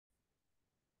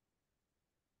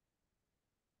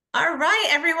All right,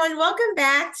 everyone, welcome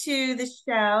back to the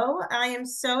show. I am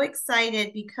so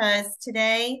excited because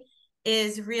today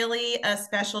is really a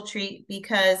special treat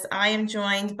because I am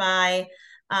joined by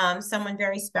someone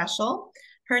very special.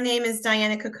 Her name is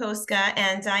Dianna Kokoszka,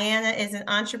 and Dianna is an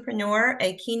entrepreneur,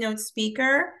 a keynote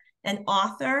speaker, an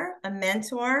author, a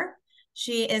mentor.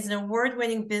 She is an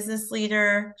award-winning business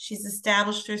leader. She's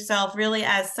established herself really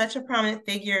as such a prominent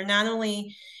figure, not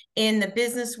only in the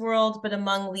business world, but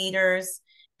among leaders.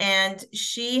 And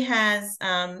she has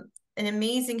an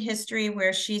amazing history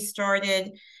where she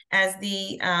started as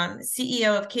the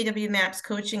CEO of KW Maps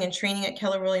Coaching and Training at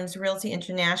Keller Williams Realty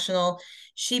International.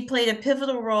 She played a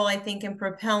pivotal role, I think, in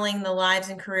propelling the lives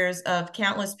and careers of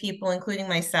countless people, including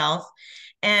myself.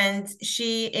 And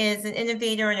she is an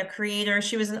innovator and a creator.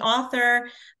 She was an author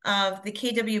of the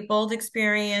KW Bold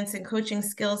Experience and Coaching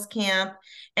Skills Camp.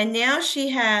 And now she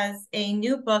has a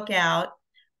new book out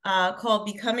called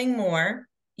Becoming More.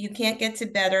 You can't get to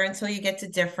better until you get to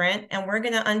different. And we're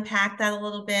going to unpack that a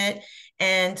little bit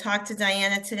and talk to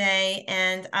Dianna today.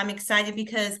 And I'm excited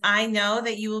because I know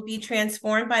that you will be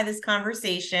transformed by this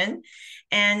conversation.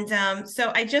 And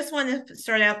so I just want to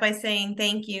start out by saying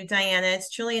thank you, Dianna. It's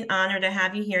truly an honor to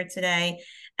have you here today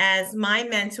as my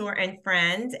mentor and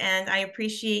friend. And I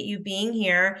appreciate you being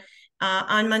here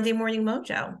on Monday Morning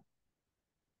Mojo.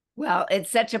 Well, it's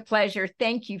such a pleasure.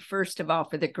 Thank you, first of all,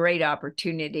 for the great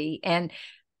opportunity. And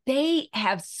they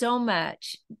have so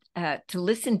much to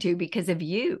listen to because of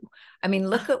you. I mean,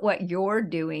 look at what you're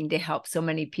doing to help so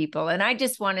many people. And I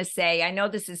just want to say, I know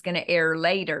this is going to air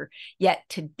later, yet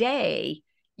today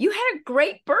you had a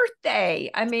great birthday.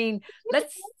 I mean,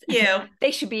 they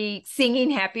should be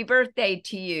singing happy birthday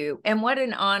to you. And what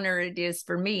an honor it is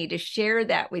for me to share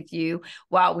that with you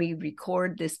while we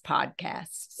record this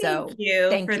podcast. So thank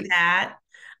you for that.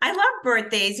 I love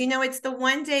birthdays. You know, it's the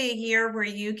one day a year where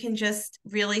you can just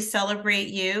really celebrate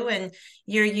you and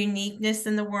your uniqueness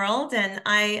in the world. And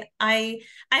I'm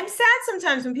sad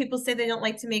sometimes when people say they don't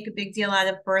like to make a big deal out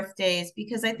of birthdays,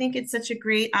 because I think it's such a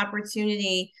great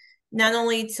opportunity not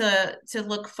only to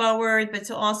look forward, but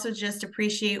to also just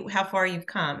appreciate how far you've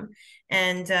come.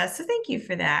 And so thank you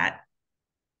for that.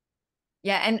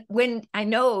 Yeah. And when I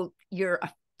know you're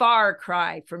a far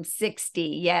cry from 60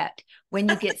 yet. When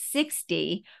you get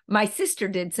 60, my sister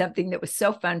did something that was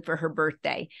so fun for her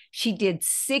birthday. She did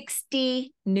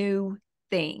 60 new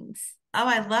things. Oh,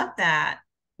 I love that.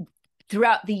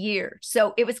 Throughout the year.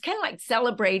 So it was kind of like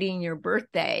celebrating your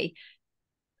birthday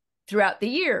throughout the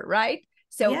year, right?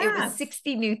 So It was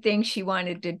 60 new things she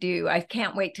wanted to do. I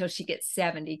can't wait till she gets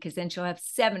 70 because then she'll have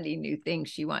 70 new things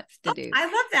she wants to do. I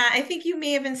love that. I think you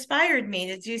may have inspired me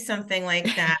to do something like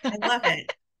that. I love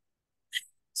it.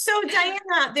 So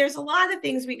Dianna, there's a lot of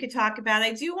things we could talk about.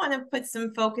 I do want to put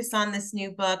some focus on this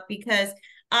new book because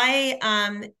I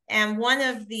am one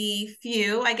of the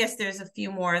few, I guess there's a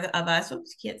few more of us.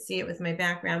 Oops, you can't see it with my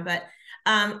background, but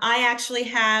I actually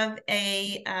have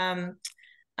a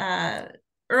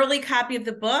early copy of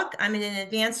the book. I'm in an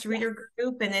advanced reader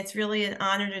group, and it's really an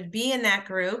honor to be in that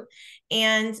group.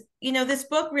 And, you know, this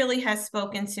book really has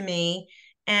spoken to me,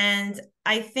 and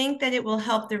I think that it will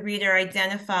help the reader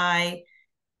identify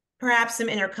perhaps some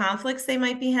inner conflicts they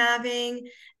might be having,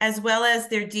 as well as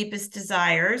their deepest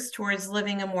desires towards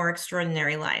living a more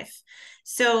extraordinary life.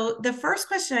 So the first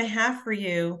question I have for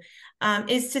you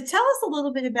is to tell us a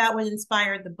little bit about what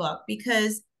inspired the book,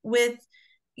 because with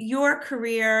your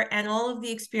career and all of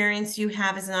the experience you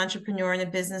have as an entrepreneur and a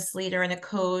business leader and a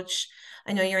coach,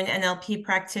 I know you're an NLP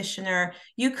practitioner,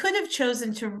 you could have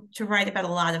chosen to write about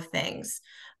a lot of things,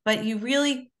 but you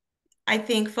really, I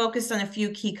think, focused on a few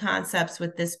key concepts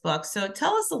with this book. So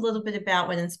tell us a little bit about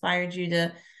what inspired you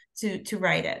to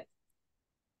write it.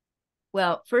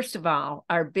 Well, first of all,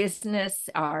 our business,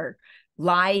 our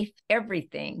life,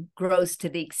 everything grows to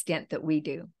the extent that we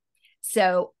do.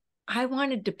 So I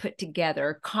wanted to put together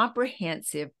a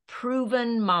comprehensive,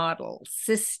 proven model,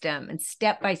 system, and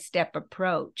step-by-step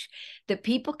approach that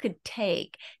people could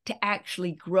take to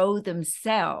actually grow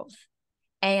themselves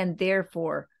and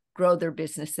therefore grow their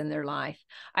business in their life.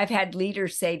 I've had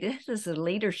leaders say, this is a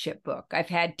leadership book. I've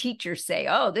had teachers say,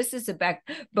 oh, this is a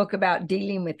book about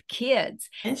dealing with kids.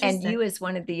 And you as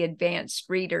one of the advanced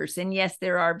readers, and yes,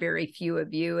 there are very few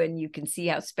of you, and you can see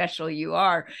how special you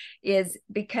are, is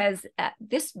because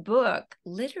this book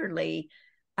literally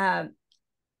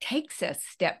takes us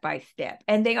step by step,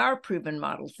 and they are proven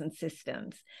models and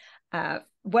systems.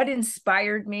 What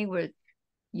inspired me was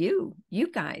you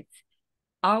guys.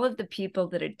 All of the people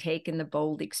that had taken the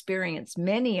bold experience,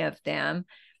 many of them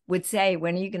would say,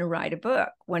 when are you going to write a book?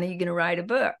 When are you going to write a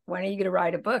book? When are you going to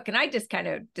write a book? And I just kind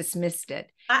of dismissed it.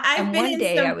 I've And been one in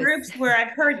day I some was, groups where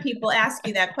I've heard people ask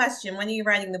you that question, when are you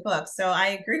writing the book? So I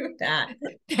agree with that.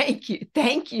 thank you.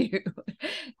 Thank you.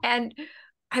 And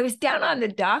I was down on the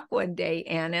dock one day,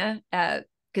 Anna,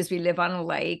 because we live on a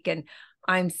lake, and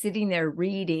I'm sitting there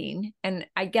reading, and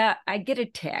I get a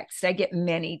text. I get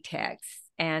many texts,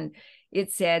 and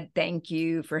it said, thank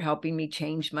you for helping me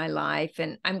change my life.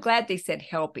 And I'm glad they said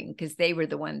helping, because they were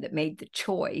the one that made the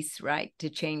choice, right, to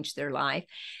change their life.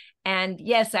 And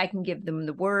yes, I can give them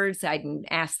the words, I can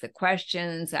ask the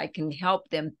questions, I can help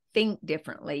them think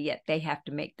differently, yet they have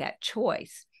to make that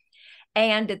choice.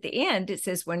 And at the end, it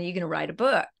says, when are you going to write a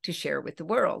book to share with the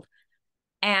world?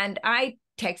 And I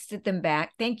texted them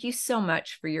back, thank you so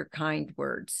much for your kind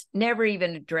words. Never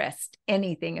even addressed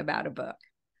anything about a book.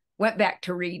 Went back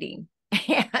to reading.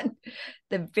 And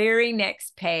the very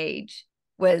next page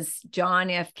was John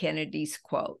F. Kennedy's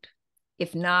quote,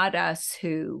 if not us,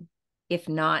 who? If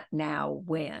not now,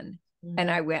 when? Mm-hmm. And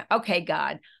I went, okay,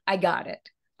 God, I got it.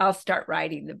 I'll start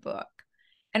writing the book.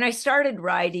 And I started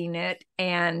writing it,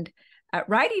 and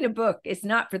writing a book is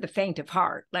not for the faint of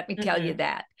heart. Let me tell you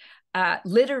that.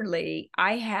 Literally,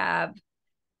 I have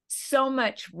so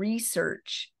much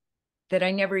research that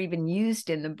I never even used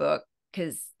in the book,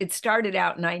 because it started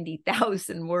out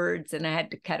 90,000 words and I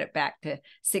had to cut it back to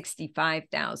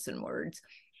 65,000 words.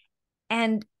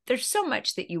 And there's so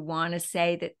much that you want to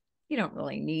say that you don't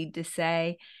really need to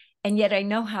say. And yet I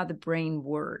know how the brain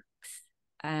works.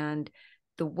 And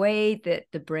the way that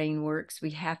the brain works,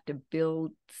 we have to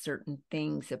build certain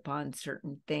things upon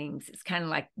certain things. It's kind of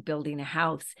like building a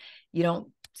house. You don't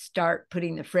start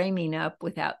putting the framing up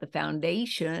without the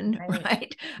foundation,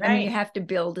 right? I mean, you have to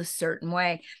build a certain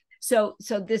way. So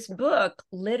this book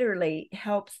literally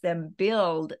helps them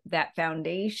build that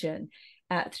foundation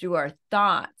through our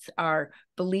thoughts, our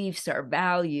beliefs, our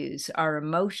values, our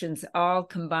emotions, all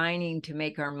combining to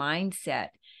make our mindset.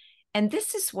 And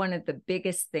this is one of the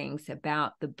biggest things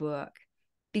about the book,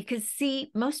 because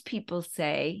see, most people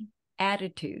say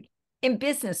attitude. In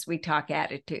business, we talk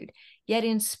attitude, yet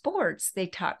in sports, they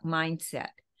talk mindset.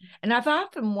 And I've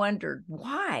often wondered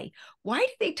why. Why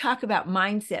do they talk about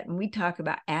mindset and we talk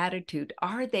about attitude?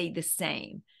 Are they the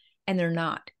same? And they're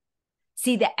not.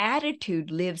 See, the attitude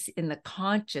lives in the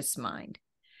conscious mind.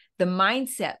 The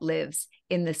mindset lives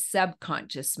in the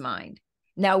subconscious mind.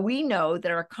 Now, we know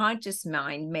that our conscious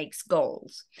mind makes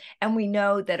goals, and we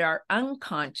know that our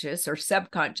unconscious or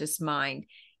subconscious mind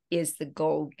is the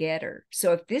goal getter.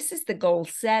 So if this is the goal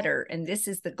setter and this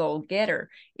is the goal getter,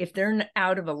 if they're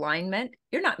out of alignment,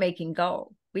 you're not making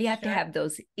goal. We have to have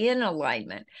those in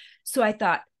alignment. So I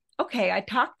thought, okay, I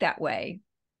talk that way.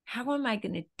 How am I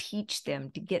going to teach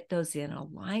them to get those in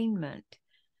alignment?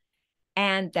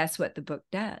 And that's what the book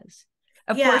does.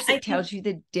 Of course, it tells you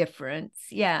the difference,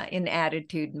 in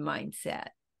attitude and mindset.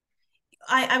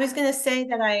 I was going to say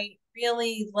that I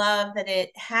really love that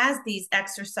it has these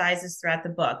exercises throughout the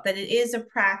book, that it is a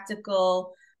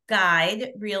practical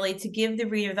guide, really, to give the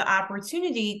reader the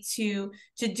opportunity to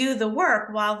do the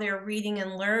work while they're reading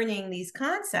and learning these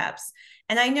concepts.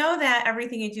 And I know that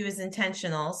everything you do is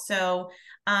intentional. So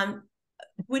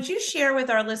would you share with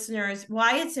our listeners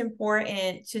why it's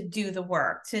important to do the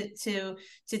work, to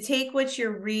take what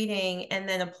you're reading and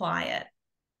then apply it?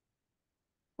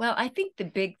 Well, I think the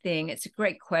big thing, it's a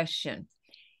great question,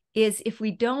 is if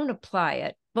we don't apply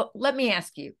it. But let me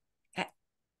ask you,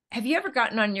 have you ever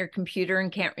gotten on your computer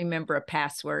and can't remember a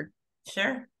password?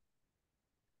 Sure.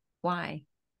 Why?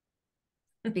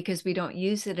 Because we don't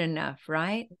use it enough,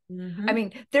 right? Mm-hmm. I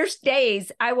mean, there's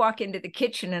days I walk into the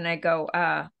kitchen and I go,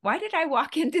 why did I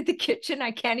walk into the kitchen?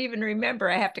 I can't even remember.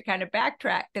 I have to kind of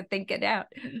backtrack to think it out.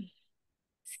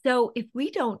 So if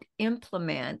we don't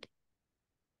implement,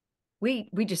 we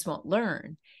just won't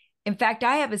learn. In fact,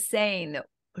 I have a saying that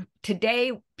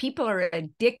today people are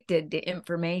addicted to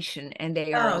information and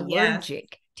they are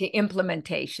allergic to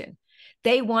implementation.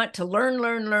 They want to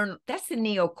learn. That's the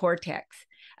neocortex,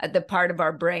 the part of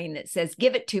our brain that says,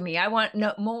 give it to me. I want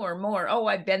more. Oh,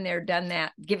 I've been there, done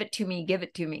that. Give it to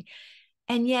me.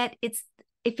 And yet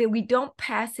if we don't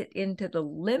pass it into the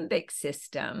limbic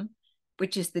system,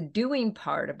 which is the doing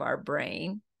part of our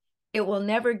brain, it will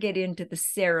never get into the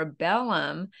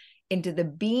cerebellum, into the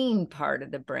being part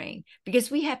of the brain,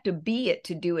 because we have to be it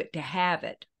to do it, to have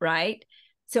it, right?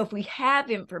 So if we have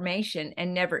information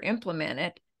and never implement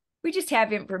it, we just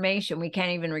have information. We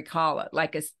can't even recall it,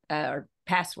 like a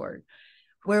password.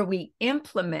 Where we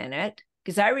implement it,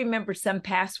 because I remember some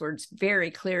passwords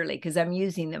very clearly because I'm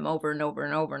using them over and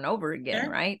over again,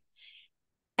 right?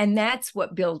 And that's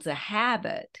what builds a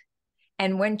habit.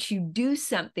 And once you do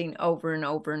something over and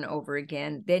over and over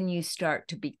again, then you start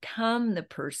to become the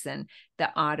person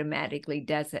that automatically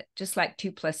does it, just like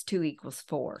 2 + 2 =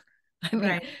 4. I mean,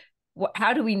 Right.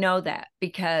 how do we know that?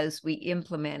 Because we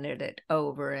implemented it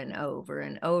over and over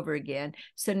and over again.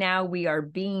 So now we are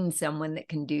being someone that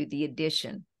can do the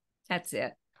addition. That's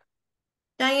it.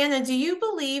 Dianna, do you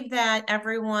believe that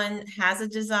everyone has a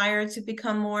desire to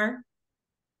become more?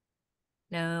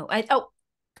 No,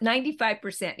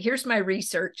 95%. Here's my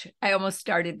research. I almost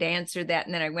started to answer that,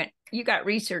 and then I went, you got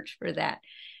research for that.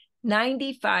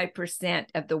 95%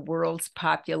 of the world's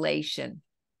population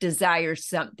desires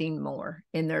something more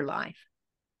in their life.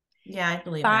 Yeah, I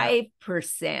believe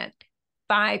that.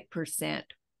 5%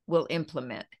 will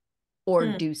implement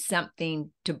or do something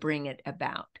to bring it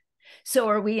about. So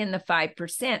are we in the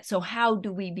 5%? So how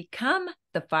do we become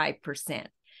the 5%?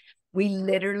 We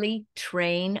literally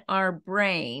train our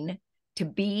brain to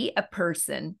be a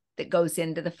person that goes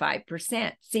into the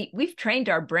 5%. See, we've trained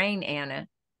our brain, Anna,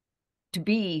 to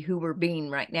be who we're being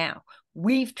right now.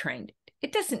 We've trained it.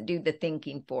 It doesn't do the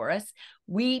thinking for us.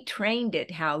 We trained it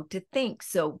how to think.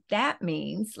 So that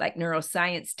means, like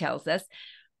neuroscience tells us,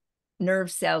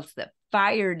 nerve cells that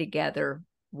fire together,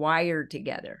 wire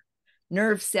together.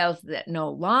 Nerve cells that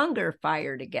no longer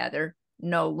fire together,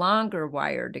 no longer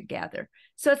wire together.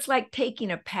 So it's like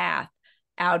taking a path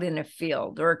out in a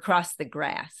field or across the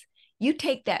grass. You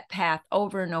take that path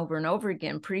over and over and over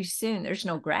again, pretty soon there's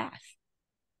no grass.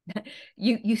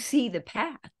 You see the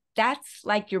path. That's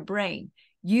like your brain.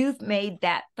 You've made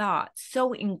that thought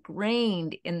so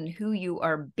ingrained in who you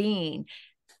are being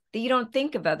that you don't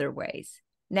think of other ways.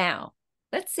 Now,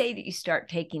 let's say that you start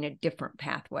taking a different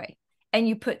pathway and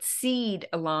you put seed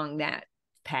along that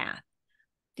path.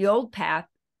 The old path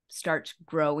starts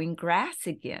growing grass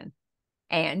again,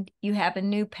 and you have a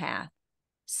new path.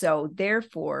 So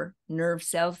therefore, nerve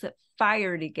cells that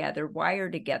fire together,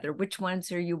 wire together, which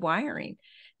ones are you wiring?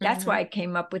 That's why I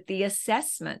came up with the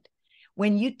assessment.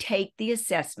 When you take the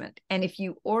assessment, and if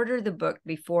you order the book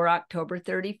before October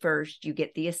 31st, you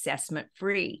get the assessment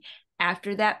free.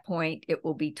 After that point, it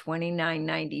will be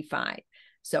 $29.95.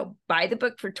 So buy the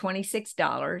book for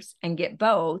 $26 and get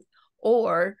both,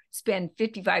 or spend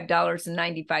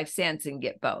 $55.95 and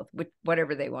get both,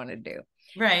 whatever they want to do.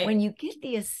 Right. When you get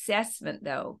the assessment,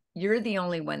 though, you're the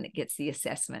only one that gets the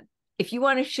assessment. If you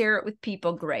want to share it with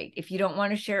people, great. If you don't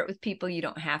want to share it with people, you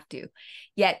don't have to.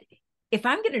 Yet, if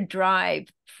I'm going to drive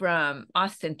from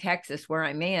Austin, Texas, where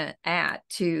I'm at,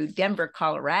 to Denver,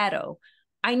 Colorado,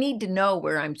 I need to know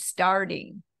where I'm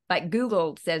starting. Like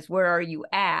Google says, where are you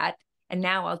at? And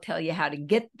now I'll tell you how to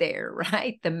get there,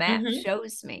 right? The map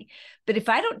shows me. But if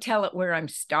I don't tell it where I'm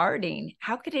starting,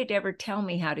 how could it ever tell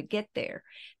me how to get there?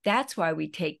 That's why we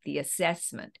take the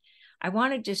assessment. I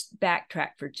want to just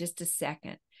backtrack for just a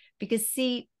second, because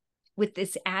see, with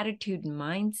this attitude and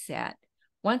mindset,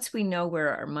 once we know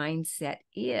where our mindset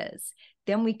is,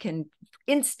 then we can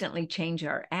instantly change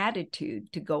our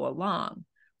attitude to go along.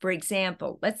 For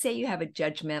example, let's say you have a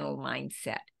judgmental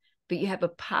mindset, but you have a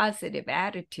positive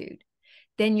attitude.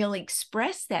 Then you'll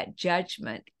express that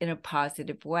judgment in a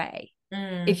positive way.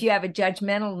 If you have a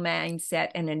judgmental mindset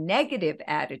and a negative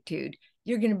attitude,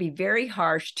 you're going to be very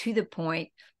harsh, to the point,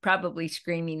 probably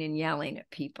screaming and yelling at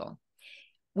people.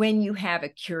 When you have a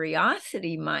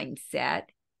curiosity mindset,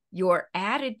 your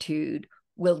attitude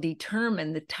will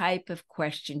determine the type of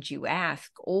questions you ask,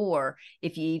 or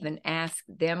if you even ask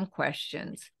them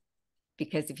questions.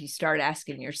 Because if you start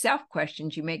asking yourself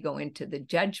questions, you may go into the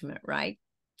judgment, right?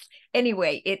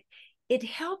 Anyway, it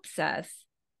helps us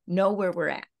know where we're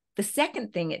at. The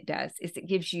second thing it does is it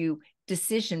gives you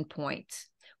decision points.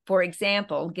 For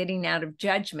example, getting out of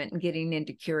judgment and getting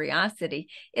into curiosity,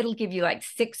 it'll give you like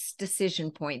 6 decision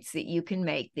points that you can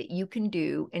make, that you can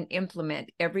do and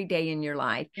implement every day in your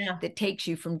life, that takes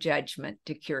you from judgment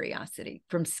to curiosity,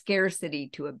 from scarcity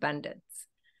to abundance.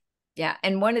 Yeah.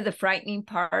 And one of the frightening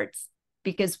parts,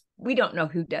 because we don't know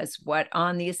who does what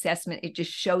on the assessment, it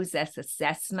just shows us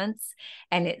assessments,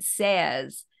 and it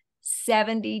says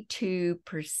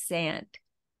 72%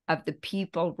 of the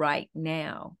people right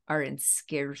now are in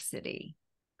scarcity.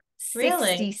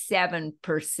 Really?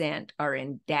 67% are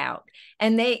in doubt.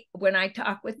 And when I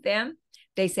talk with them,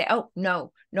 they say, oh,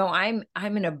 no, I'm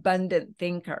an abundant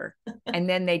thinker. And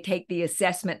then they take the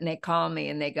assessment and they call me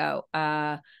and they go,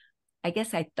 I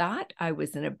guess I thought I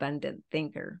was an abundant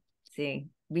thinker. See,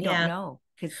 we don't know,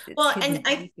 because well, and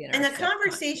the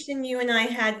conversation you and I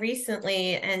had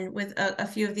recently, and with a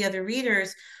few of the other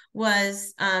readers,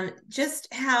 was just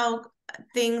how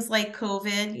things like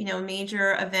COVID,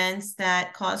 major events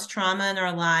that cause trauma in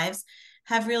our lives,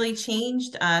 have really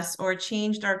changed us or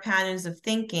changed our patterns of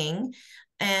thinking.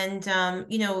 And,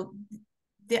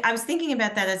 I was thinking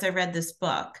about that as I read this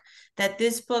book, that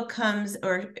this book comes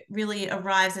or really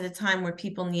arrives at a time where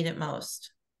people need it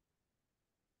most.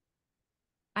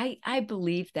 I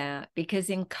believe that, because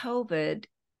in COVID,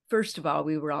 first of all,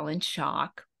 we were all in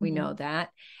shock. We know that.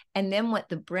 And then what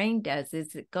the brain does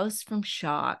is it goes from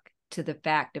shock to the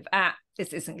fact of,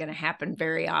 this isn't going to happen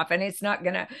very often. It's not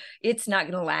going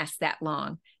to last that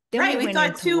long. Then Right. We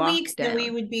thought 2 weeks and we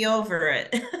lockdown. would be over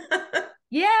it.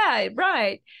 Yeah,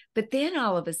 right. But then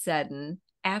all of a sudden,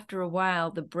 after a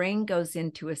while, the brain goes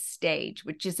into a stage,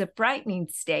 which is a frightening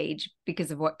stage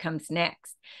because of what comes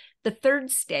next. The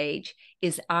third stage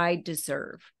is I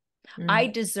deserve. I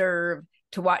deserve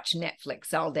to watch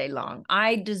Netflix all day long.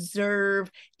 I deserve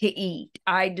to eat.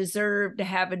 I deserve to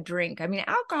have a drink. I mean,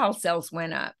 alcohol sales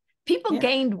went up. People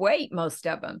gained weight, most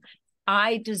of them.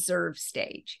 I deserve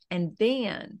stage. And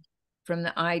then from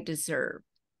the I deserve,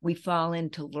 we fall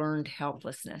into learned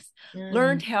helplessness.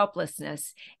 Learned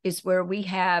helplessness is where we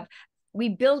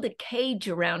build a cage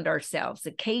around ourselves,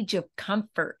 a cage of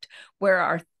comfort, where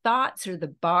our thoughts are the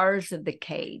bars of the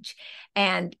cage.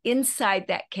 And inside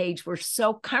that cage, we're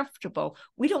so comfortable,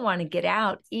 we don't want to get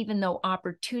out, even though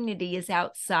opportunity is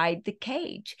outside the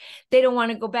cage. They don't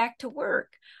want to go back to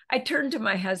work. I turned to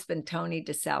my husband, Tony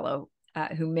DeCello,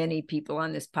 who many people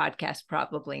on this podcast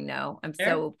probably know. I'm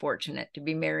so fortunate to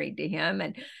be married to him.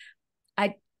 And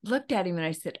I looked at him and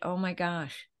I said, oh my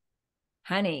gosh,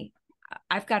 honey,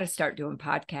 I've got to start doing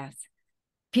podcasts.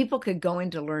 People could go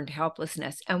into learned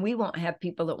helplessness and we won't have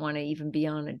people that want to even be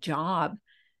on a job.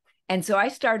 And so I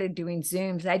started doing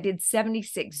Zooms. I did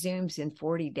 76 Zooms in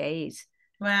 40 days.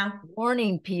 Wow.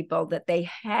 Warning people that they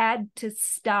had to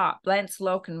stop. Lance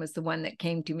Loken was the one that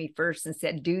came to me first and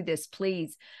said, do this,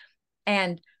 please.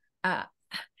 And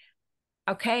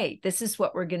okay, this is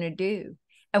what we're going to do.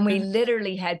 And we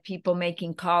literally had people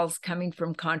making calls coming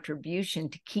from contribution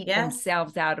to keep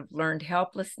themselves out of learned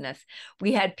helplessness.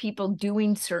 We had people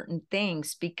doing certain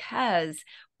things because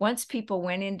once people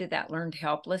went into that learned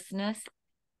helplessness,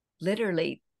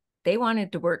 literally, they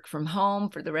wanted to work from home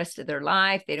for the rest of their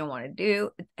life. They don't want to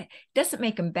do it. Doesn't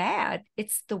make them bad.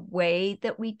 It's the way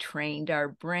that we trained our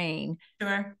brain.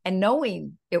 Sure. And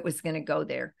knowing it was going to go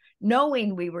there,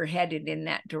 knowing we were headed in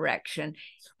that direction.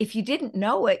 If you didn't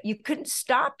know it, you couldn't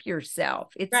stop yourself.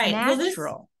 It's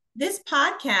natural. Well, this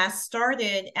podcast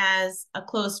started as a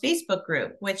closed Facebook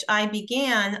group, which I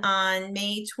began on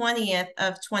May 20th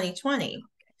of 2020.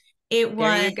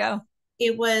 There you go.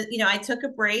 It was, I took a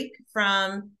break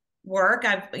from work.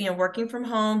 I've, working from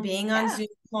home, being on Zoom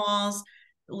calls,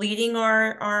 leading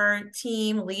our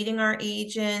team, leading our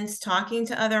agents, talking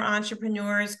to other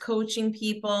entrepreneurs, coaching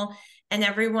people, and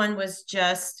everyone was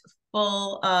just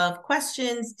full of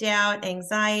questions, doubt,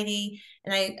 anxiety.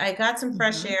 And I got some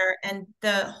fresh air, and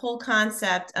the whole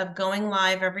concept of going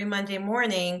live every Monday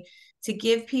morning to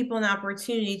give people an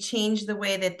opportunity to change the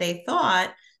way that they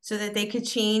thought so that they could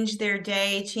change their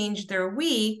day, change their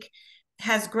week,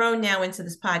 has grown now into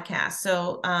this podcast.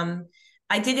 So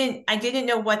I didn't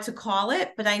know what to call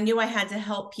it, but I knew I had to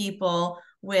help people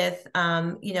with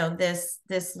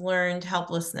this learned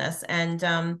helplessness. And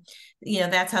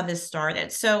that's how this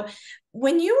started. So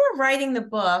when you were writing the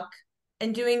book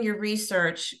and doing your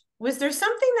research, was there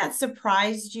something that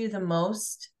surprised you the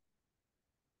most?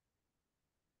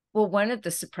 Well, one of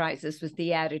the surprises was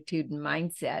the attitude and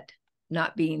mindset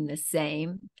not being the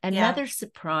same. Another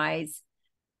surprise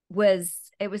was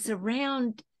it was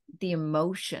around the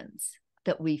emotions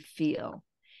that we feel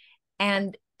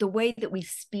and the way that we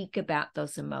speak about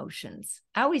those emotions.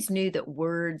 I always knew that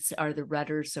words are the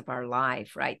rudders of our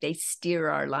life, right? They steer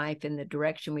our life in the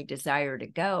direction we desire to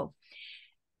go.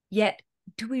 Yet,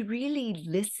 do we really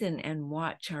listen and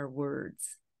watch our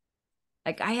words?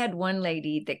 Like I had one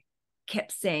lady that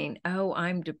kept saying, oh,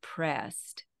 I'm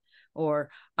depressed, or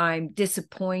I'm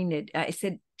disappointed. I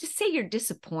said, just say you're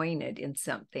disappointed in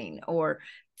something, or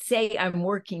say I'm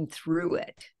working through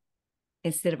it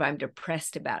instead of I'm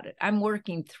depressed about it. I'm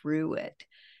working through it.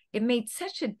 It made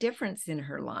such a difference in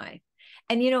her life.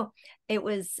 And, it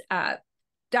was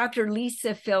Dr.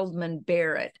 Lisa Feldman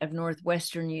Barrett of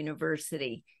Northwestern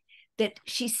University that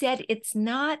she said it's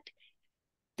not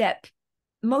that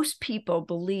most people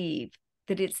believe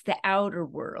that it's the outer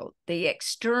world, the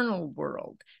external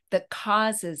world, that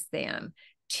causes them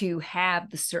to have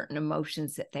the certain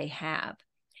emotions that they have.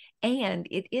 And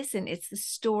it isn't. It's the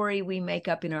story we make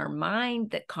up in our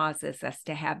mind that causes us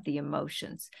to have the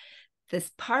emotions.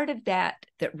 This part of that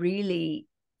really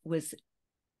was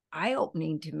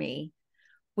eye-opening to me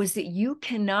was that you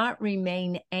cannot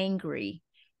remain angry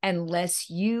unless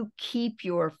you keep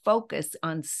your focus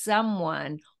on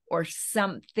someone or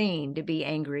something to be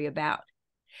angry about.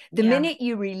 The minute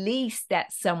you release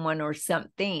that someone or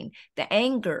something, the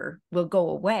anger will go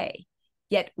away.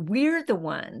 Yet we're the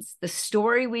ones, the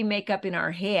story we make up in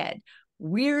our head,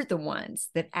 we're the ones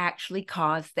that actually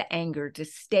cause the anger to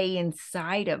stay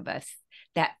inside of us,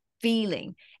 that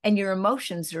feeling. And your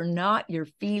emotions are not your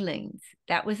feelings.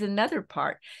 That was another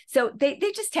part. So they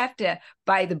just have to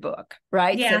buy the book,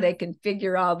 right? Yeah. So they can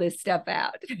figure all this stuff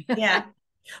out. Yeah.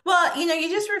 Well, you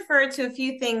just referred to a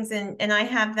few things, and I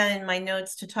have that in my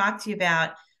notes to talk to you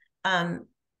about.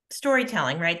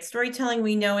 Storytelling, right? Storytelling,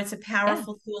 we know it's a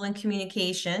powerful tool in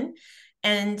communication.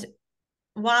 And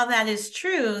while that is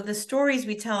true, the stories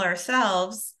we tell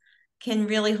ourselves can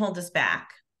really hold us back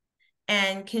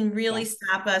and can really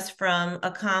stop us from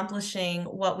accomplishing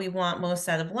what we want most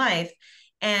out of life.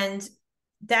 And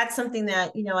that's something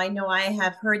that, I know I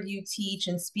have heard you teach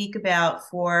and speak about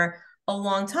for a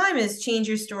long time, is change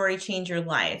your story, change your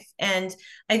life. And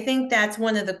I think that's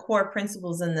one of the core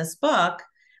principles in this book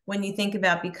when you think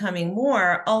about becoming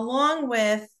more, along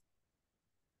with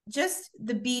just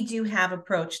the be do have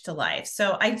approach to life.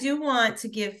 So I do want to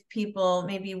give people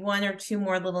maybe one or two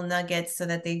more little nuggets so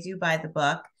that they do buy the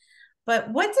book.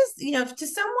 But what does, to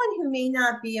someone who may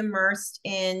not be immersed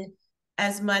in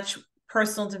as much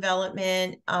personal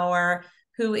development, or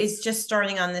who is just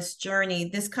starting on this journey,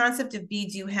 this concept of be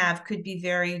do have could be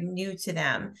very new to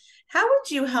them. How would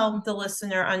you help the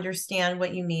listener understand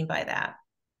what you mean by that?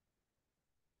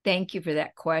 Thank you for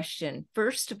that question.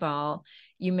 First of all,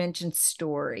 you mentioned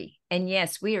story. And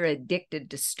yes, we are addicted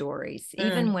to stories.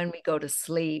 Even when we go to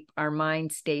sleep, our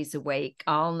mind stays awake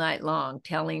all night long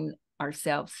telling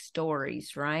ourselves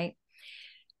stories, right?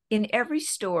 In every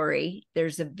story,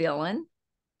 there's a villain,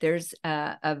 there's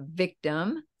a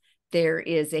victim, there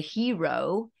is a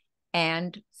hero,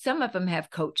 and some of them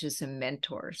have coaches and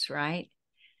mentors, right?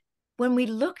 When we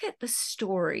look at the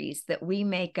stories that we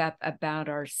make up about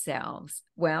ourselves,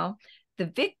 well, the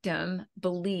victim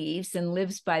believes and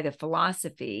lives by the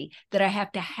philosophy that I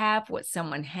have to have what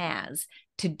someone has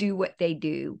to do what they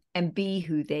do and be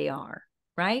who they are,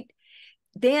 right?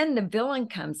 Then the villain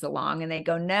comes along and they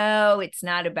go, no, it's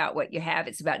not about what you have.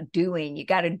 It's about doing. You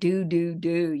got to do.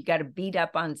 You got to beat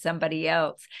up on somebody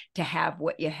else to have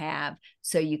what you have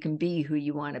so you can be who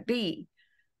you want to be.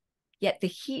 Yet the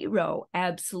hero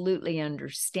absolutely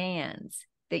understands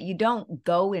that you don't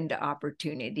go into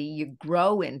opportunity, you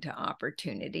grow into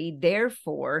opportunity.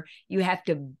 Therefore, you have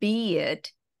to be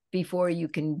it before you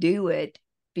can do it,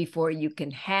 before you can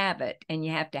have it. And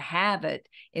you have to have it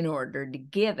in order to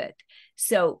give it.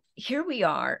 So here we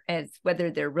are, as whether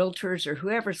they're realtors or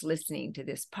whoever's listening to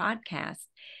this podcast,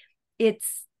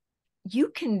 you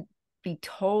can be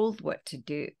told what to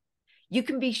do. You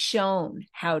can be shown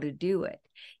how to do it.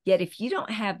 Yet if you don't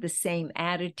have the same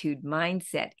attitude,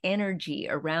 mindset, energy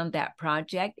around that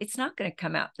project, it's not going to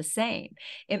come out the same.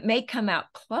 It may come out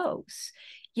close.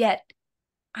 Yet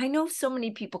I know so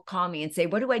many people call me and say,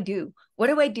 what do I do? What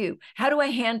do I do? How do I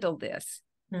handle this?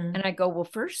 And I go, well,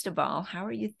 first of all, how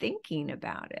are you thinking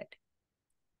about it?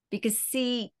 Because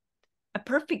see, a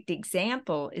perfect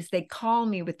example is they call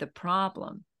me with a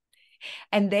problem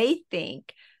and they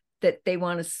think that they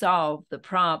want to solve the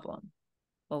problem.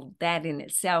 Well, that in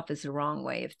itself is a wrong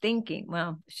way of thinking.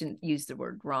 Well, I shouldn't use the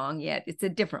word wrong yet. It's a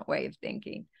different way of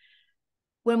thinking.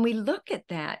 When we look at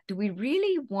that, do we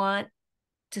really want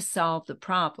to solve the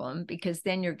problem? Because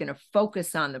then you're going to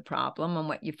focus on the problem, and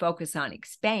what you focus on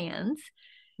expands.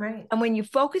 Right. And when you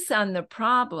focus on the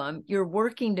problem, you're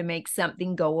working to make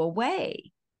something go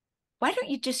away. Why don't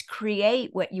you just create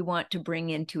what you want to bring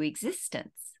into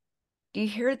existence? Do you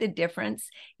hear the difference?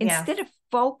 Yeah. Instead of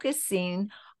focusing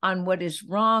on what is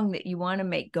wrong that you want to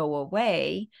make go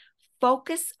away,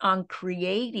 focus on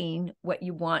creating what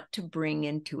you want to bring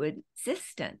into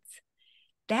existence.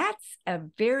 That's a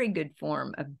very good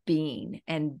form of being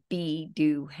and be,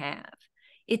 do, have.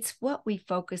 It's what we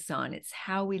focus on. It's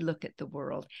how we look at the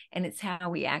world, and it's how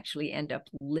we actually end up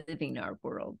living our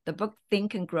world. The book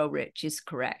Think and Grow Rich is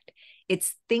correct.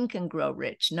 It's think and grow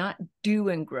rich, not do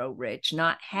and grow rich,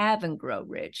 not have and grow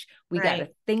rich. We got to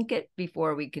think it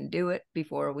before we can do it,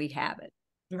 before we have it.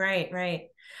 Right.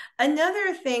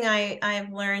 Another thing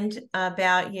I've learned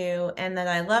about you and that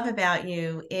I love about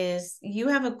you is you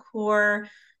have a core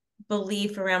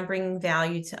belief around bringing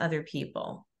value to other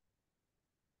people.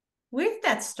 Where did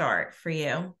that start for you?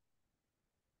 I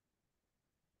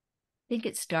think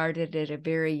it started at a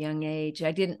very young age.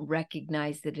 I didn't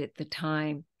recognize it at the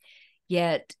time.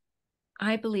 Yet,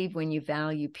 I believe when you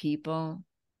value people,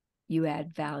 you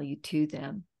add value to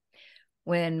them.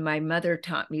 when my mother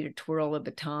taught me to twirl a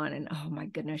baton. And oh my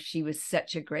goodness, she was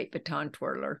such a great baton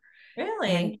twirler. And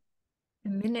Really? the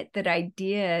minute that I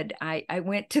did, I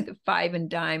went to the Five and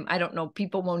Dime. I don't know,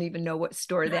 people won't even know what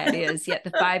store that is yet,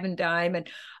 the Five and Dime. And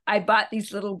I bought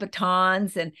these little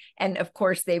batons, and of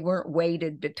course they weren't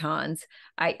weighted batons.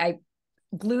 I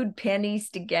glued pennies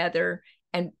together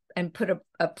and put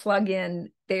a plug in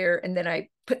there, and then I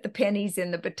put the pennies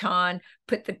in the baton,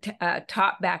 put the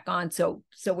top back on. So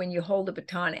when you hold a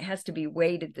baton, it has to be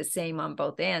weighted the same on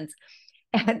both ends.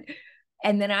 And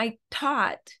then I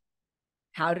taught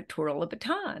how to twirl a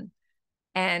baton.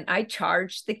 And I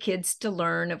charged the kids to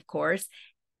learn, of course.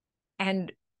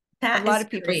 And That a lot is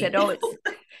of people great. said, oh,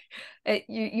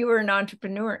 you were an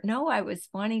entrepreneur. No, I was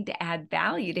wanting to add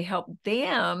value to help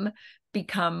them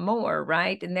become more,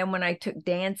 right? And then when I took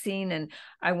dancing, and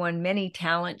I won many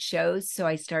talent shows, so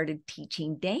I started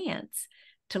teaching dance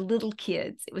to little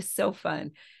kids. It was so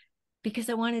fun, because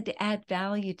I wanted to add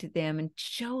value to them and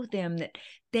show them that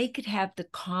they could have the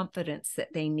confidence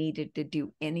that they needed to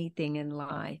do anything in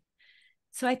life.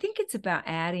 So I think it's about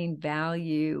adding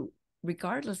value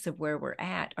regardless of where we're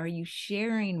at. Are you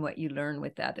sharing what you learn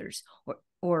with others,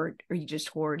 or are you just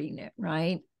hoarding it,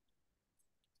 right?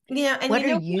 Yeah, and What you are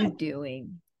know you what?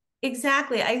 doing?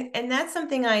 Exactly. And that's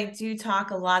something I do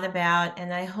talk a lot about,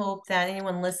 and I hope that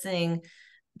anyone listening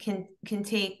can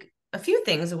take a few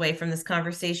things away from this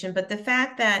conversation. But the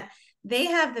fact that they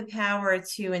have the power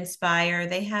to inspire,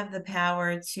 they have the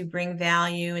power to bring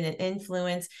value and an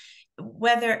influence,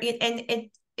 whether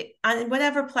it on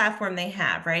whatever platform they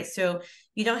have, right? So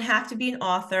you don't have to be an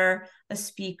author, a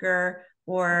speaker,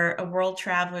 or a world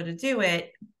traveler to do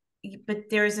it, but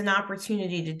there's an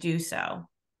opportunity to do so.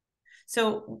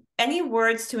 So, any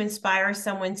words to inspire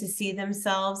someone to see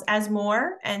themselves as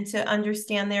more and to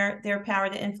understand their power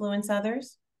to influence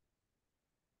others?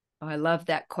 Oh, I love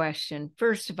that question.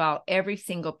 First of all, every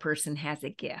single person has a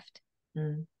gift.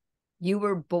 Mm. You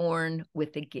were born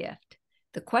with a gift.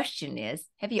 The question is,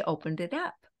 have you opened it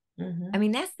up? I Mm-hmm.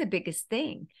 mean, that's the biggest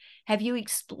thing. Have you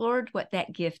explored what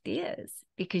that gift is?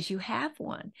 Because you have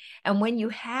one. And when you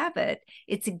have it,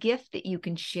 it's a gift that you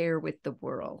can share with the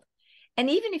world. And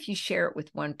even if you share it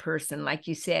with one person, like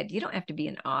you said, you don't have to be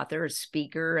an author, a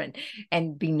speaker,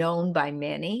 and be known by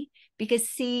many. Because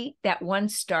see, that one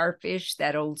starfish,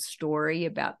 that old story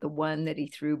about the one that he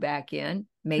threw back in,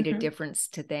 made a Mm-hmm. difference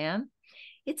to them.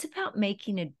 It's about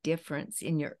making a difference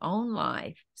in your own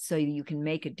life so you can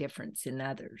make a difference in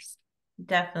others.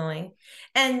 Definitely.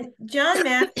 And John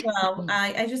Maxwell,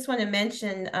 I just want to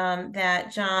mention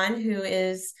that John, who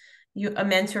is a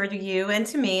mentor to you and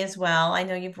to me as well. I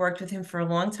know you've worked with him for a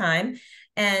long time,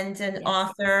 and an Yes.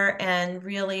 author and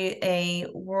really a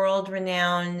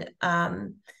world-renowned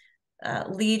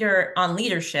leader on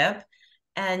leadership.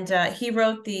 And he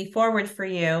wrote the foreword for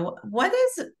you. What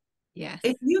is Yes.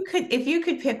 if you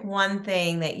could pick one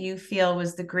thing that you feel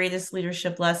was the greatest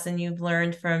leadership lesson you've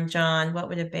learned from John, what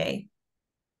would it be?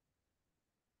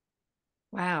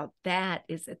 Wow, that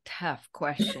is a tough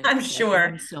question I'm because I've sure.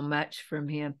 learned so much from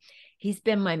him. He's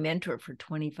been my mentor for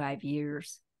 25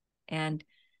 years. And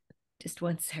just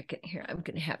one second here, I'm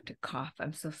going to have to cough.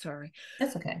 I'm so sorry.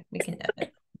 That's okay. We can do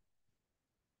it.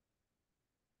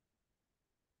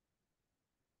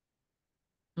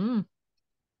 Mm,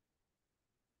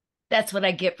 that's what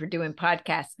I get for doing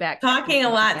podcasts back Talking a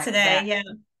lot back to today. back. Yeah.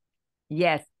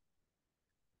 Yes.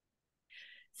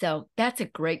 So that's a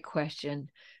great question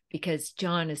because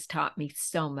John has taught me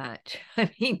so much. I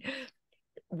mean,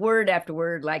 word after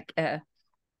word, like,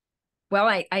 well,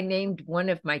 I named one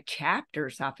of my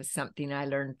chapters off of something I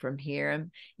learned from here.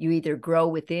 You either grow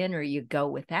within or you go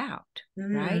without,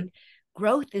 right? Mm,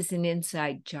 Growth is an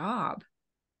inside job.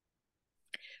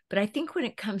 But I think when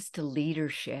it comes to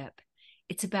leadership,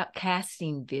 it's about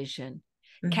casting vision,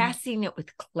 mhm. casting it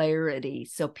with clarity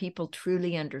so people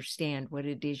truly understand what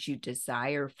it is you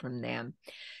desire from them.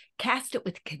 Cast it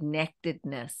with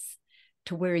connectedness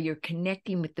to where you're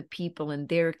connecting with the people and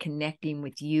they're connecting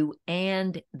with you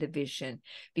and the vision,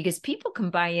 because people can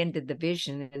buy into the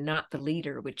vision and not the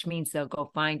leader, which means they'll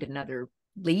go find another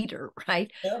leader,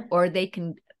 right? Sure. Or they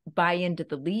can buy into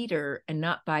the leader and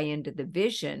not buy into the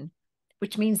vision,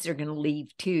 which means they're going to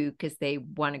leave too because they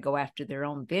want to go after their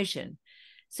own vision.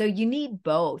 So you need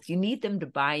both. You need them to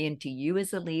buy into you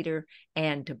as a leader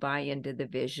and to buy into the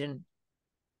vision.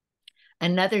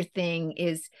 Another thing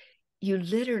is you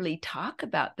literally talk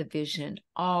about the vision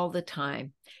all the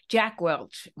time. Jack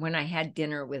Welch, when I had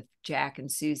dinner with Jack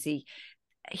and Susie,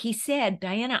 he said,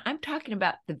 Dianna, I'm talking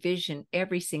about the vision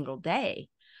every single day.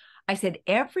 I said,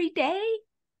 every day?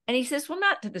 And he says, well,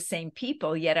 not to the same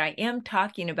people, yet I am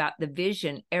talking about the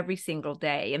vision every single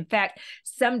day. In fact,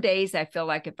 some days I feel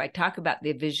like if I talk about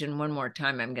the vision one more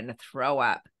time, I'm going to throw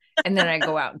up. And then I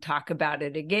go out and talk about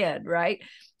it again, right?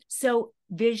 So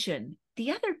vision.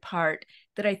 The other part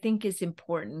that I think is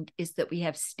important is that we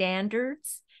have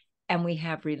standards and we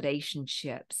have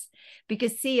relationships.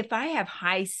 Because see, if I have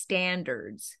high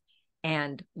standards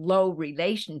and low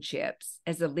relationships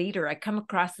as a leader, I come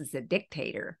across as a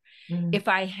dictator. If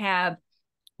I have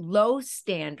low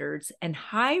standards and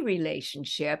high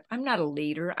relationship, I'm not a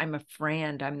leader. I'm a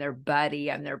friend. I'm their buddy.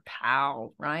 I'm their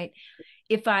pal, right?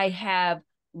 If I have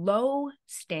low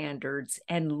standards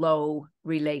and low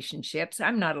relationships,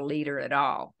 I'm not a leader at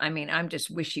all. I mean, I'm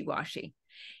just wishy-washy.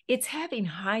 It's having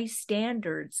high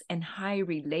standards and high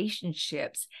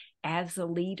relationships as a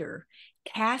leader,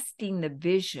 casting the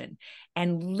vision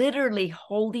and literally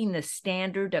holding the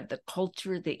standard of the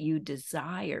culture that you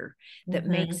desire that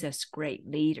makes us great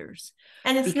leaders.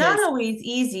 And it's not always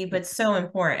easy, but so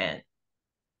important.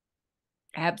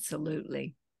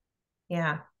 Absolutely.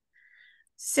 Yeah.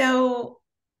 So,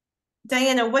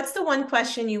 Dianna, what's the one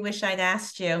question you wish I'd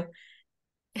asked you?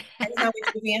 And how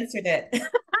would you have answered it?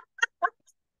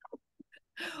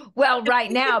 Well,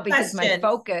 right now, because my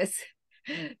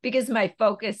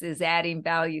focus is adding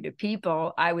value to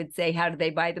people, I would say, how do they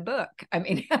buy the book? I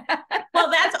mean, well,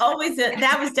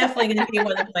 that was definitely going to be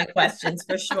one of my questions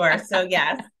for sure. So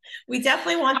yes, we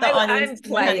definitely want the audience to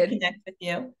know how to connect with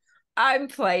you. I'm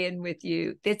playing with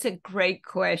you. It's a great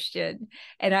question.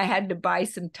 And I had to buy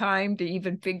some time to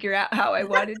even figure out how I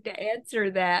wanted to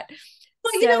answer that.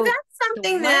 Well, so, that's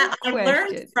something that I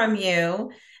learned from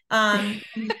you.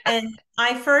 And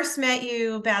I first met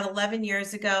you about 11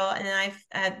 years ago, and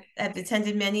I've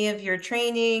attended many of your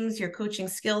trainings, your coaching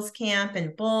skills camp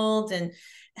and Bold, and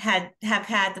have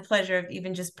had the pleasure of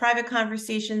even just private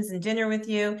conversations and dinner with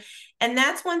you. And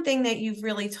that's one thing that you've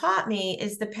really taught me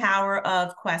is the power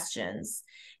of questions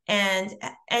and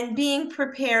being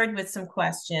prepared with some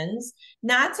questions,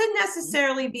 not to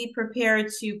necessarily be prepared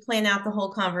to plan out the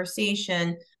whole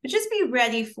conversation, but just be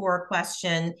ready for a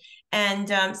question.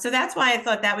 And so that's why I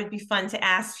thought that would be fun to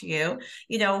ask you.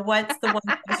 You know, what's the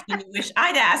one question you wish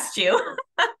I'd asked you?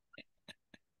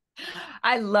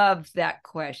 I love that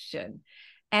question.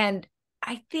 And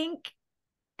I think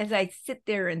as I sit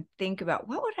there and think about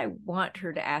what would I want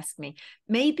her to ask me,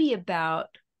 maybe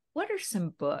about what are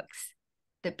some books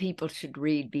that people should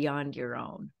read beyond your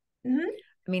own. I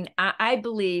mean, I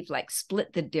believe like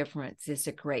Split the Difference is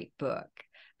a great book.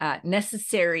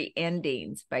 Necessary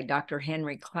Endings by Dr.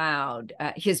 Henry Cloud.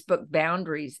 His book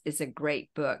Boundaries is a great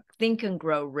book. Think and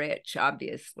Grow Rich,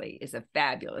 obviously, is a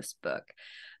fabulous book.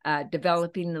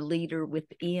 Developing the Leader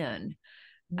Within.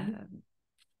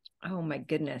 Oh my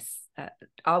goodness.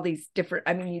 All these different,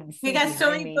 I mean, you can see we got so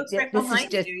many books right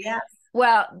behind you, yes.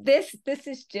 Well, this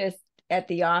is just at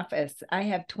the office. I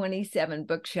have 27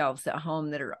 bookshelves at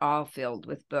home that are all filled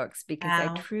with books because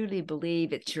I truly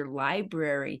believe it's your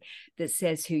library that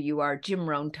says who you are. Jim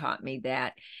Rohn taught me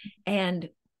that. And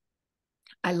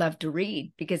I love to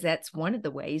read because that's one of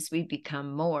the ways we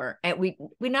become more. And we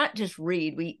not just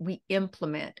read, we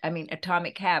implement. I mean,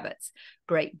 Atomic Habits,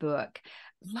 great book.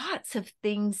 Lots of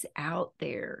things out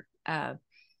there.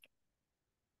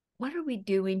 What are we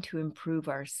doing to improve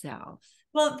ourselves?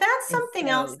 Well, that's something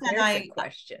else that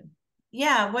question.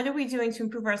 Yeah, what are we doing to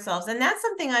improve ourselves? And that's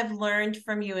something I've learned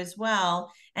from you as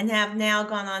well, and have now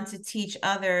gone on to teach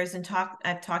others and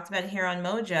I've talked about it here on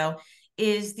Mojo,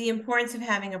 is the importance of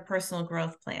having a personal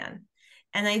growth plan.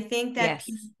 And I think that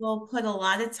people put a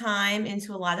lot of time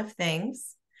into a lot of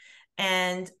things,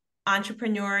 and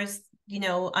entrepreneurs, you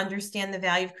know, understand the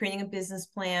value of creating a business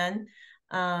plan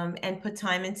and put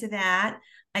time into that.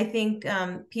 I think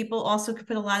people also could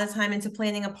put a lot of time into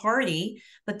planning a party,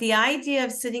 but the idea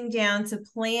of sitting down to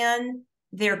plan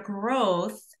their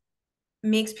growth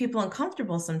makes people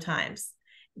uncomfortable sometimes.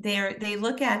 They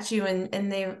look at you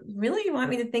and they really want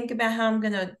me to think about how I'm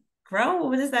going to grow.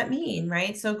 What does that mean,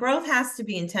 right? So growth has to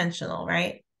be intentional,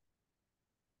 right?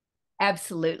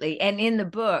 Absolutely. And in the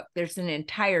book, there's an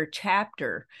entire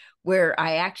chapter where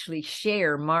I actually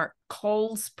share Mark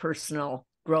Cole's personal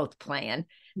growth plan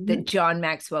that John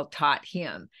Maxwell taught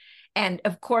him. And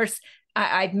of course,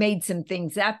 I've made some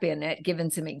things up in it, given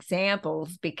some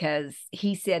examples, because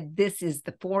he said, this is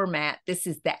the format, this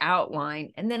is the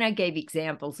outline. And then I gave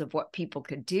examples of what people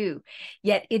could do.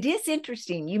 Yet it is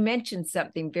interesting. You mentioned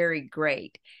something very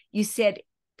great. You said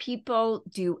people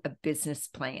do a business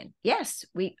plan. Yes,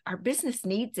 our business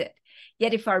needs it.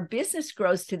 Yet if our business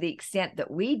grows to the extent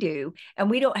that we do, and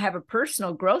we don't have a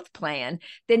personal growth plan,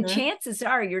 then chances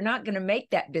are you're not going to make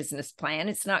that business plan.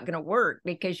 It's not going to work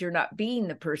because you're not being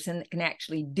the person that can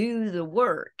actually do the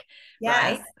work,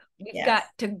 right? We've got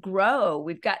to grow.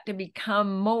 We've got to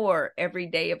become more every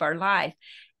day of our life.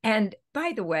 And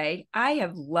by the way, I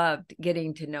have loved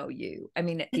getting to know you. I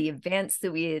mean, at the events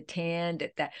that we attend,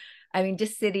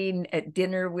 just sitting at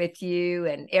dinner with you,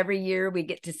 and every year we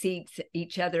get to see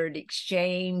each other at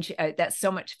exchange. That's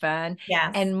so much fun.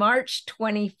 Yes. And March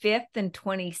 25th and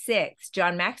 26th,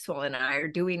 John Maxwell and I are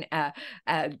doing a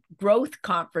growth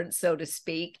conference, so to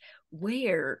speak,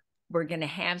 where we're going to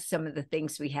have some of the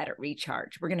things we had at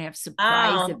Recharge. We're going to have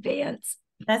surprise events.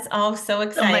 That's all so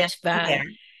exciting. So much fun.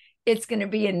 It's going to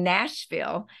be in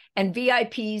Nashville, and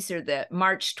VIPs are the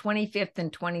March 25th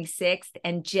and 26th,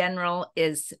 and general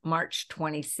is March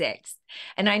 26th.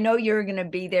 And I know you're going to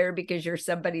be there because you're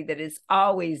somebody that is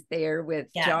always there with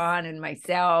John and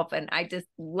myself. And I just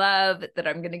love that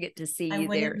I'm going to get to see you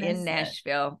there in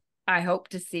Nashville. I hope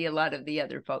to see a lot of the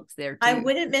other folks there too. I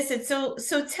wouldn't miss it. So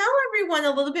tell everyone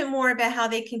a little bit more about how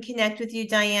they can connect with you,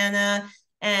 Dianna,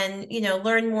 and,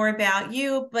 learn more about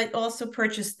you, but also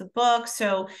purchase the book.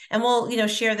 And we'll,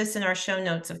 share this in our show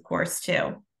notes, of course,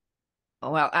 too.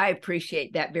 Well, I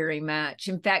appreciate that very much.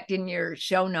 In fact, in your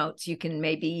show notes, you can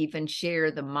maybe even share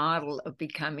the model of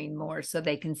becoming more so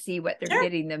they can see what they're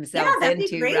getting themselves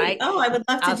into, right? Oh, I would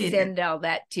love to do that. I'll send all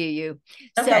that to you.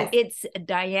 Okay. So it's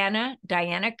Dianna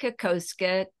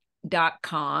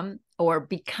Kokoszka.com or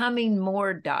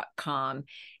becomingmore.com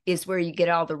is where you get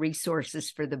all the resources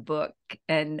for the book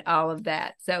and all of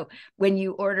that. So when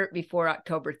you order it before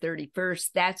October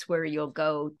 31st, that's where you'll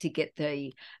go to get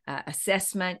the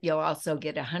assessment. You'll also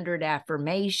get 100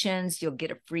 affirmations. You'll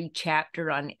get a free chapter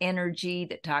on energy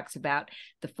that talks about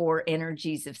the 4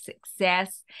 energies of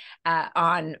success.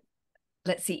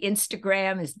 Let's see,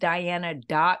 Instagram is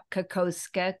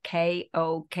Dianna.Kokoszka,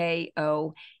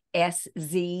 Kokoszka. It's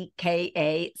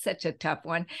such a tough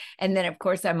one. And then, of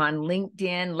course, I'm on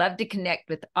LinkedIn. Love to connect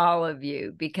with all of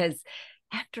you because,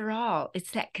 after all,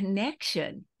 it's that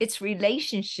connection. It's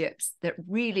relationships that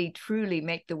really, truly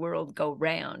make the world go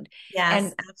round. Yes,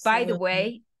 and absolutely. By the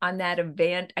way, on that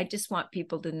event, I just want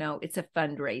people to know it's a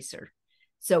fundraiser.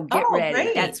 So get ready.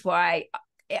 Great. That's why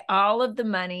all of the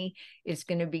money is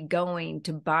going to be going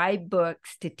to buy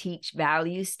books to teach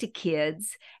values to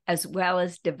kids, as well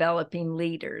as developing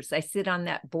leaders. I sit on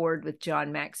that board with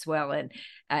John Maxwell and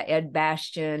Ed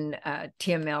Bastian,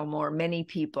 Tim Elmore, many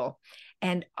people.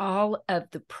 And all of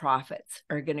the profits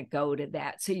are going to go to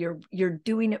that. So you're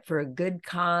doing it for a good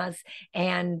cause,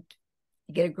 and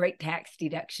get a great tax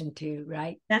deduction too,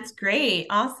 right? That's great.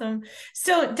 Awesome.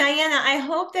 So Dianna, I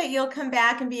hope that you'll come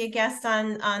back and be a guest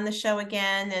on the show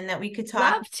again, and that we could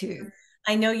talk. Love to.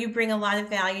 I know you bring a lot of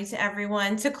value to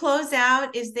everyone. To close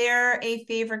out, is there a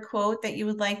favorite quote that you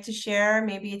would like to share?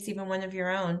 Maybe it's even one of your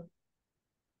own.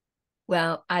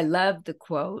 Well, I love the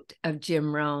quote of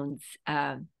Jim Rohn's.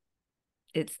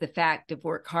 It's the fact of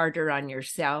work harder on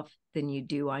yourself than you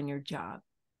do on your job,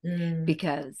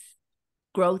 because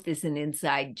growth is an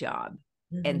inside job.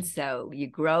 And so you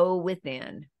grow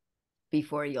within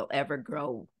before you'll ever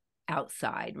grow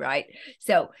outside, right?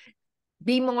 So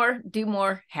be more, do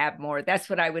more, have more. That's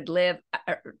what I would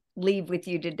leave with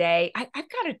you today. I've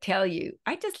got to tell you,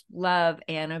 I just love,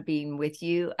 Anna, being with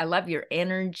you. I love your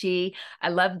energy. I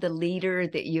love the leader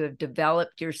that you have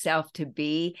developed yourself to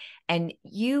be. And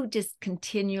you just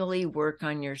continually work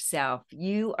on yourself.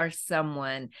 You are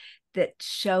someone that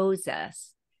shows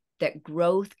us that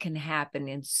growth can happen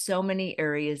in so many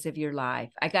areas of your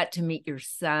life. I got to meet your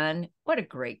son. What a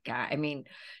great guy. I mean,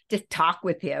 just talk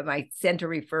with him. I sent a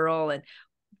referral, and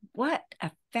what a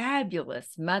fabulous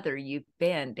mother you've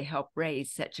been to help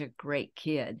raise such a great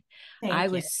kid. I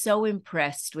was so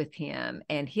impressed with him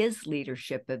and his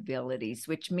leadership abilities,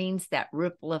 which means that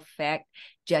ripple effect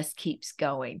just keeps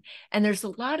going. And there's a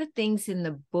lot of things in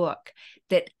the book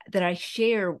that I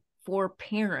share for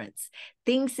parents,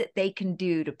 things that they can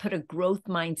do to put a growth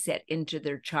mindset into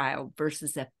their child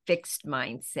versus a fixed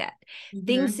mindset,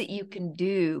 things that you can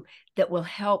do that will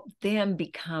help them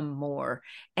become more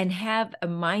and have a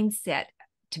mindset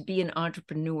to be an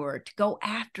entrepreneur, to go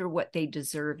after what they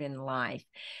deserve in life.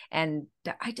 And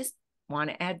I just want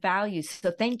to add value.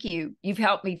 So thank you. You've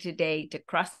helped me today to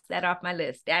cross that off my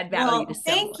list, add value to someone.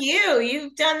 Thank you.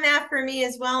 You've done that for me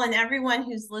as well, and everyone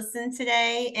who's listened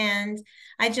today. And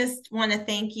I just want to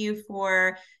thank you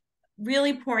for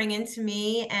really pouring into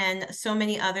me and so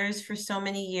many others for so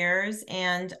many years.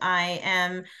 And I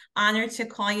am honored to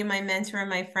call you my mentor and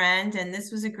my friend. And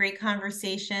this was a great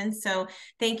conversation. So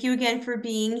thank you again for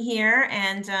being here.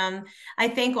 And I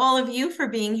thank all of you for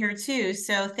being here too.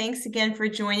 So thanks again for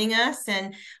joining us,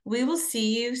 and we will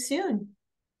see you soon.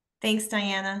 Thanks,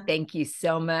 Dianna. Thank you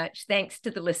so much. Thanks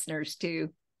to the listeners too.